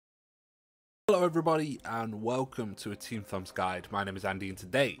Hello everybody and welcome to a Team Thumbs guide. My name is Andy and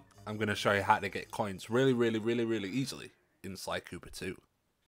today I'm going to show you how to get coins really easily in Sly Cooper 2.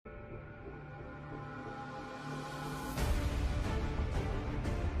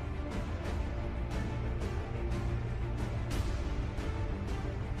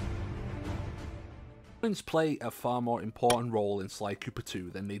 Coins play a far more important role in Sly Cooper 2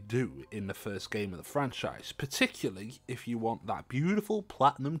 than they do in the first game of the franchise, particularly if you want that beautiful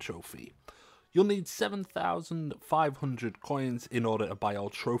platinum trophy. You'll need 7,500 coins in order to buy all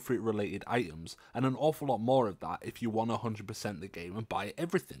trophy related items, and an awful lot more of that if you want 100% the game and buy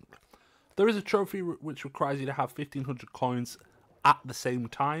everything. There is a trophy which requires you to have 1,500 coins at the same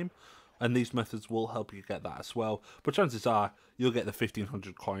time, and these methods will help you get that as well, but chances are you'll get the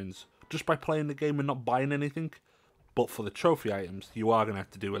 1,500 coins just by playing the game and not buying anything. But for the trophy items, you are going to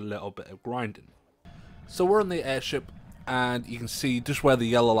have to do a little bit of grinding. So we're on the airship, and you can see just where the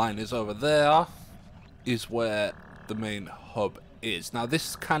yellow line is over there is where the main hub is. Now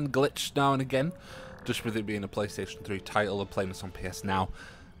this can glitch now and again, just with it being a PlayStation 3 title and playing this on PS Now.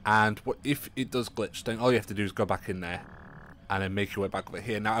 And if it does glitch, then all you have to do is go back in there and then make your way back over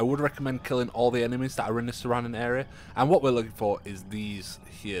here. Now I would recommend killing all the enemies that are in the surrounding area, and what we're looking for is these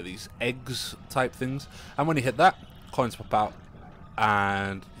here, these eggs type things, and when you hit that, coins pop out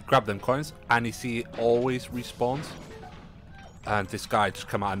and you grab them coins and you see it always respawns. And this guy just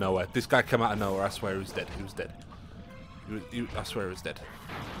come out of nowhere. This guy came out of nowhere. I swear he was dead. He was dead. I swear he was dead.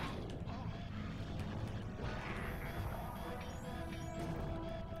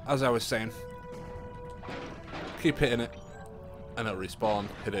 As I was saying, keep hitting it and it'll respawn.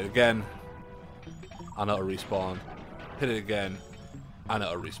 Hit it again and it'll respawn. Hit it again and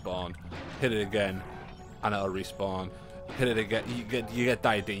it'll respawn. Hit it again and it'll respawn. Hit it again. You get the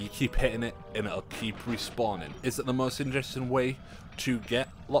idea. You keep hitting it and it'll keep respawning. Is it the most interesting way to get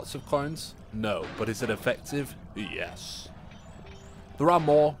lots of coins? No. But is it effective? Yes. There are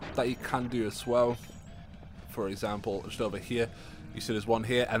more that you can do as well. For example, just over here, you see there's one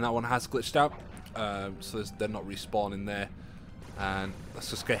here and that one has glitched out, so they're not respawning there. And let's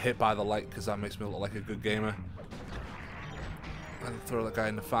just get hit by the light because that makes me look like a good gamer. And throw the guy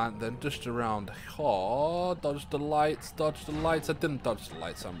in the fan, then just around. Oh, dodge the lights, dodge the lights. I didn't dodge the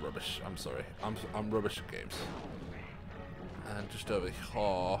lights. I'm rubbish. I'm sorry. I'm rubbish at games. And just over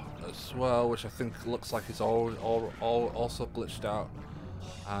here as well, which I think looks like it's all also glitched out.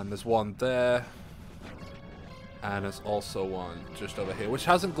 And there's one there, and there's also one just over here, which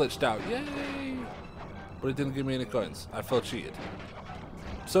hasn't glitched out. Yay! But it didn't give me any coins. I felt cheated.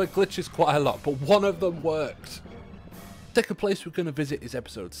 So it glitches quite a lot, but one of them worked. Second place we're going to visit is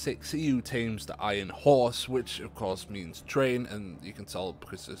episode 6, Who Tames the Iron Horse, which of course means train, and you can tell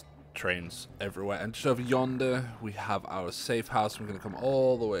because there's trains everywhere. And just over yonder we have our safe house. We're going to come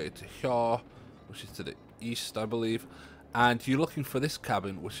all the way to here, which is to the east I believe, and you're looking for this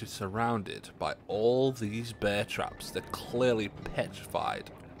cabin which is surrounded by all these bear traps. They're clearly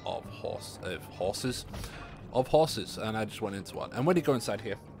petrified of horses, and I just went into one. And when you go inside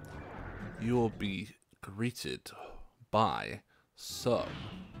here, you will be greeted by some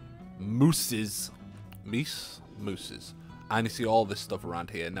mooses, and you see all this stuff around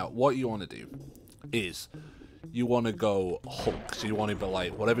here. Now what you want to do is you want to go Hulk, so you want to be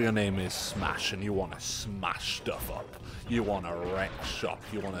like whatever your name is, Smash, and you want to smash stuff up. You want to wreck shop.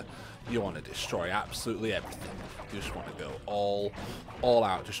 You want to destroy absolutely everything. You just want to go all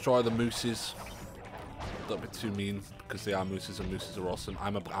out, destroy the mooses. Don't be too mean because they are mooses and mooses are awesome.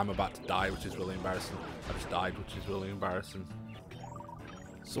 I'm about to die, which is really embarrassing. I just died, which is really embarrassing.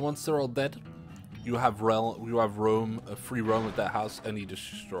 So once they're all dead, you have free roam at that house, and you just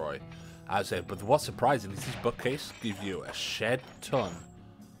destroy. As it, but what's surprising is this bookcase gives you a shed ton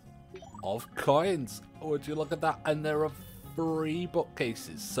of coins. Would you look at that? And there are 3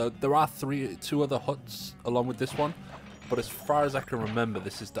 bookcases. So there are 2 other huts along with this one, but as far as I can remember,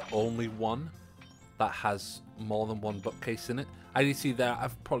 this is the only one that has more than 1 bookcase in it. And you see there,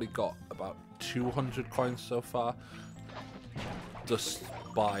 I've probably got about 200 coins so far, just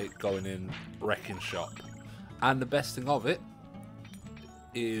by going in wrecking shop. And the best thing of it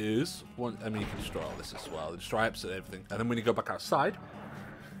is, you can destroy all this as well, destroy absolutely everything. And then when you go back outside,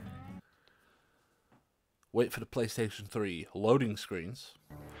 wait for the PlayStation 3 loading screens.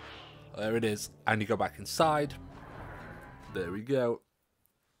 There it is, and you go back inside. There we go.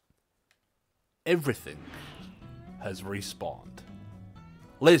 Everything has respawned.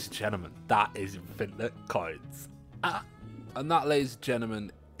 Ladies and gentlemen, that is infinite coins. And that, ladies and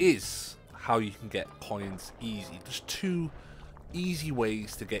gentlemen, is how you can get coins easy. There's 2 easy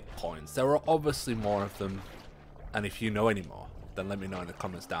ways to get coins. There are obviously more of them, and if you know any more, then let me know in the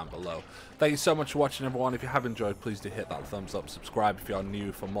comments down below. Thank you so much for watching, everyone. If you have enjoyed, please do hit that thumbs up. Subscribe if you're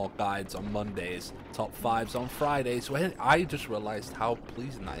new for more guides on Mondays, top 5s on Fridays. Well, I just realized how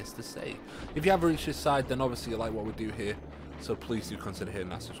pleasing that is to say. If you have reached this side, then obviously you like what we do here. So please do consider hitting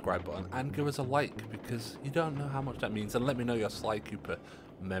that subscribe button and give us a like, because you don't know how much that means. And let me know your Sly Cooper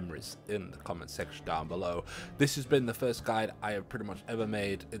memories in the comment section down below. This has been the first guide I have pretty much ever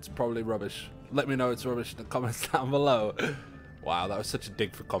made. It's probably rubbish. Let me know it's rubbish in the comments down below. Wow, that was such a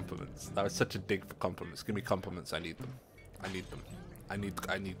dig for compliments. That was such a dig for compliments. Give me compliments. I need them. I need them. I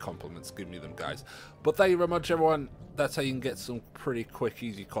need compliments. Give me them, guys. But thank you very much, everyone. That's how you can get some pretty quick,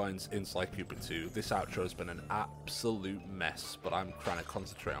 easy coins in Sly Cooper 2. This outro has been an absolute mess, but I'm trying to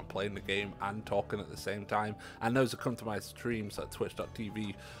concentrate on playing the game and talking at the same time. And those who come to my streams at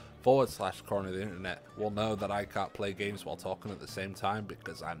twitch.tv/corner of the internet will know that I can't play games while talking at the same time,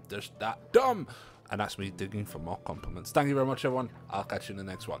 because I'm just that dumb. And that's me digging for more compliments. Thank you very much, everyone. I'll catch you in the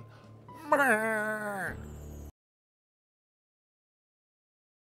next one.